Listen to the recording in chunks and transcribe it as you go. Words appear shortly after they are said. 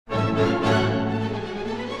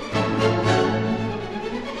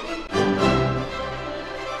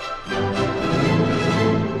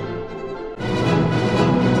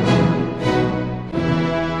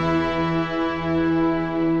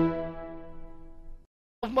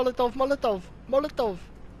Molotov, Molotov, Molotov,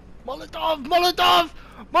 Molotov, Molotov,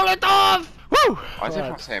 Molotov! Woo! Why is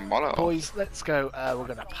everyone saying Molotov? Boys, let's go. We're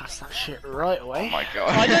gonna pass that shit right away. Oh my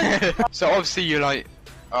god. So obviously you're like,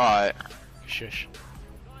 alright. Shush.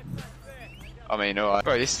 I mean, alright.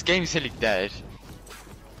 Bro, this game's nearly dead.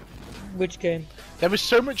 Which game? There was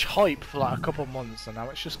so much hype for like a couple of months, and now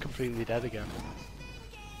it's just completely dead again.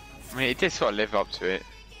 I mean, it did sort of live up to it.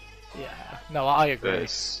 Yeah. No, I agree. But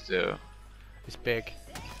still. It's big.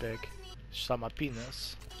 It's big. It's just like my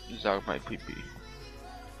penis. It's like my pee-pee.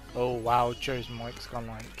 Oh wow, Joe's mic's gone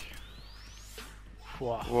like...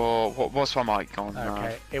 Whoa. Whoa, what's my mic on now?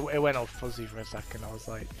 Okay, it went all fuzzy for a second. I was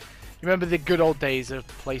like... You remember the good old days of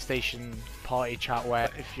PlayStation party chat where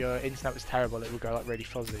if your internet was terrible it would go like really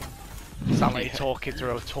fuzzy? You sound like you're talking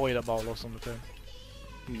through a toilet bowl or something.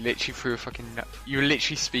 You literally threw a fucking... You were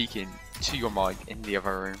literally speaking to your mic in the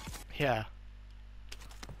other room. Yeah.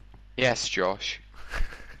 Yes, Josh.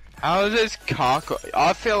 How is this car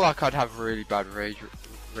I feel like I'd have really bad rage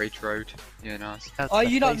road. Yeah, nice. Are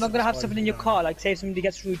you not gonna have something in your car, like say if somebody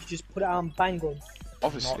gets rude, you just put it out and bang them?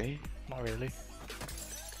 Obviously. Not really.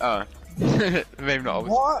 Oh. Maybe not.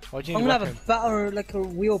 What? Why do you I'm need gonna a have a better, like a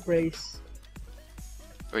wheel brace.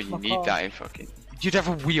 Well, you My need car. that in fucking... You'd have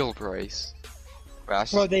a wheel brace.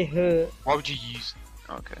 Bro, they hurt. Why would you use...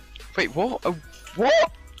 Okay. Wait, what?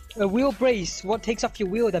 What? A wheel brace, what takes off your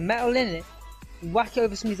wheel? The metal in it. Whack it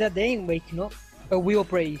over somebody's head, they ain't waking up. A wheel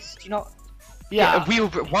brace. Do you not? Yeah, a wheel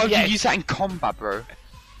brace. Why would yeah, you use that in combat, bro?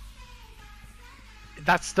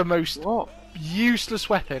 That's the most useless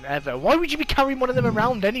weapon ever. Why would you be carrying one of them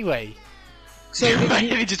around anyway? So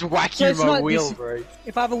Maybe just whack so you it's with my not- wheel this- brace.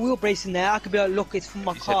 if I have a wheel brace in there, I could be like, look, it's from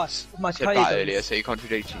my car. With my You said tires. that earlier, so you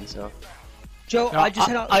contradicted yourself. Joe, No, I just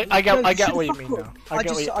said I Joe, get shut what you the mean fuck now. up. I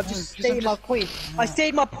get what you- I just stated my point. I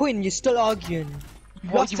stated my point and you're still arguing.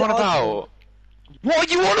 What are you on about? What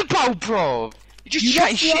are you on about, bro? You're just You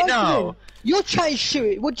chatting lost the shit now. argument. You're chatting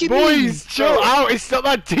shit. What do you mean? Boys, chill out, it's not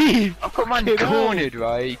that deep! I've got man Fucking hell. cornered,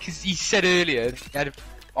 right? Because he said earlier, he had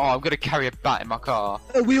oh, I'm gonna carry a bat in my car.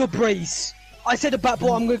 A wheel brace. I said a bat,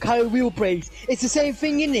 but I'm gonna carry a wheel brace. It's the same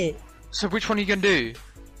thing, innit? So which one are you gonna do?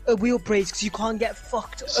 A wheel brace, because you can't get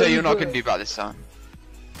fucked. So you're not over. gonna do that this time?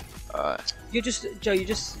 You're just, Joe. You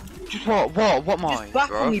just What mine, just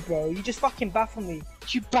baffle bro? me, bro. You just fucking baffle me.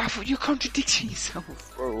 You're contradicting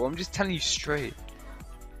yourself, bro. I'm just telling you straight.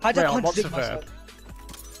 How'd I Wait, what's the contradict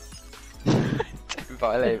verb? myself? Don't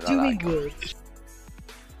violate Doing that. good.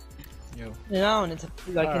 Yo. No, and it's like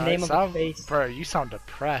the Alright, name of the Sam, face. Bro, you sound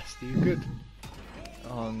depressed. Are you good?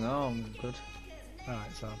 Oh no, I'm good.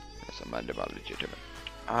 Alright, Sam. That's a man about legitimate.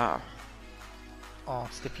 Ah. Oh,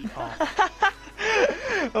 Stippy. Oh.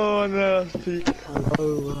 Oh no, Pete.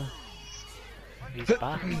 He's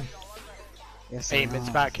back. Yes, Aimen's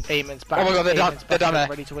back. Aimen's back. Oh my god, they're Aimen's they're back, down there.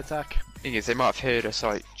 ready to attack. Thing is, they might have heard us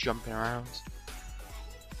like jumping around.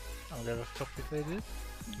 I don't give a fuck if they did.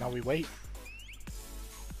 Now we wait.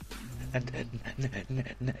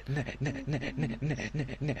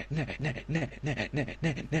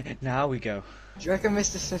 Now we go. Do you reckon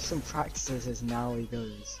Mr. Simpson practices as now he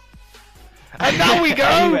goes? And now we go!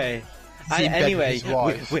 Anyway, He's in bed with his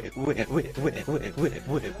wife.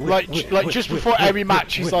 Like just before every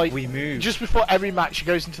match, he's like, we move. just before every match, he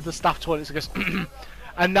goes into the staff toilets and goes,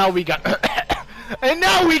 and now we go, and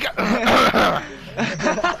now we go.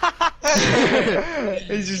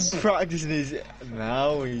 He's just practicing his.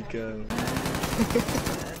 Now we go.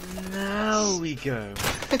 Now we go.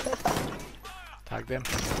 Tagged him.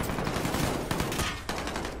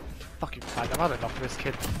 Fucking fag, I've had enough of this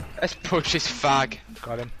kid. Let's push this fag.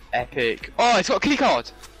 Got him. Epic. Oh, it's got a key card.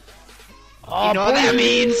 Oh, You know what that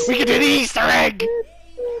means? We can do the Easter egg!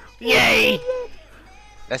 Yay!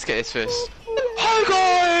 Let's get this first. Hi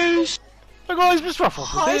guys! Hi guys, Miss Ruffles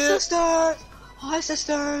is Hi, here. sister! Hi,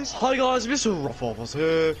 sisters! Hi guys, Mr. Ruffles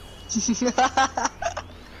here.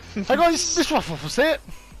 Hi guys, Miss Ruffles is here.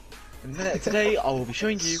 And today I will be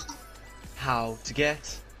showing you how to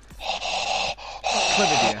get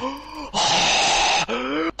chlamydia.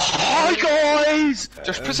 Hi guys!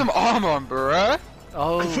 Just put some armor on, bruh.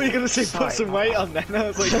 Oh, I thought you were gonna say put some weight on then. I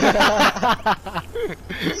was like,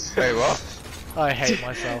 Wait, what? I hate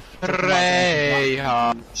myself.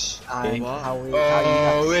 Rayhan. And What?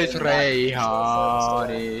 Oh, it's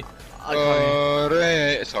Rayhan. I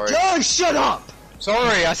can't. Sorry. Joe, shut up!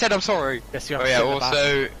 Sorry, I said I'm sorry. Yes, you have Oh to yeah, sit in the back.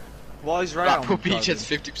 also, Why is Ray Blackpool on Beach has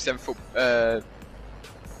driving? 50% for,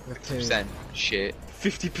 percent shit.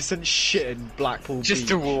 50% shit in Blackpool Just Beach.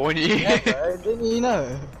 to warn you. Yeah, bro, didn't you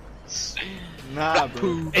know? Nah,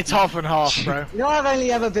 bro. It's half and half, bro. You know, I've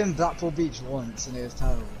only ever been Blackpool Beach once and it was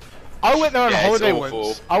terrible. I went there on Yeah, it's holiday awful.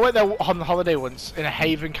 once. I went there on holiday once in a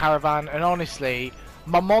Haven caravan, and honestly,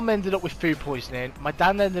 my mom ended up with food poisoning. My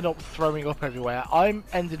dad ended up throwing up everywhere. I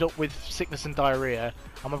ended up with sickness and diarrhea,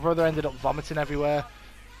 and my brother ended up vomiting everywhere.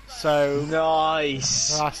 So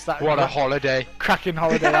Nice. that's that. What a holiday. cracking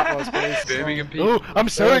holiday that was, boys. Birmingham people. Oh, I'm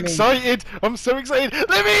so Birmingham. excited! I'm so excited!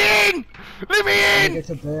 Let me in! Let me Go in!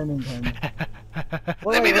 to Birmingham.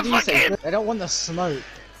 Let me the what do you fuck say? in! They don't want the smoke.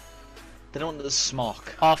 They don't want the smock.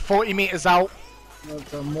 40 meters out.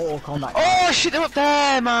 The Mortal Kombat. Oh shit, they're up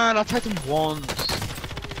there, man. I tried them once.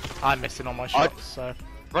 I'm missing on my shots, so.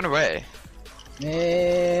 Run away.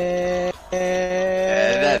 Yeah,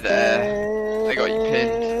 they're there. They got you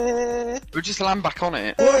pinned. We'll just land back on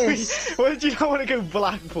it. Why did you not want to go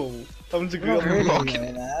Blackpool? I want to go Not really, Rocket.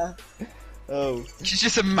 you know. Oh.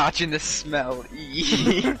 Just imagine the smell.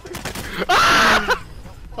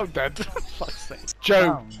 I'm dead. Fuck's sake. Joe,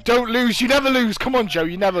 Down. don't lose. You never lose. Come on, Joe.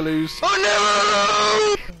 You never lose.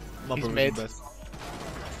 Oh My He's brother's mid. the best.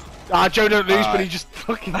 Ah, Joe don't lose, but Alright. he just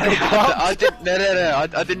fucking no! got I didn't. No.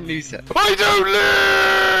 I didn't lose it. I don't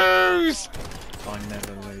lose! I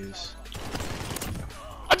never lose.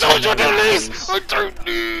 I told you I don't lose! I don't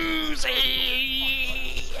lose!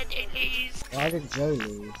 I don't lose. Why did Joe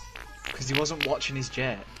lose? Because he wasn't watching his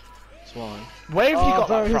jet. That's why. Where have you got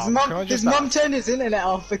bro, that from? Can I his just mum ask? turned his internet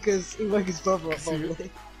off because he woke his brother up probably.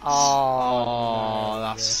 Oh, Oh,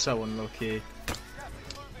 that's so unlucky.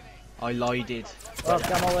 I lied it. Oh,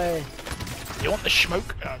 come away. You want the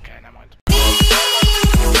smoke? Okay, no.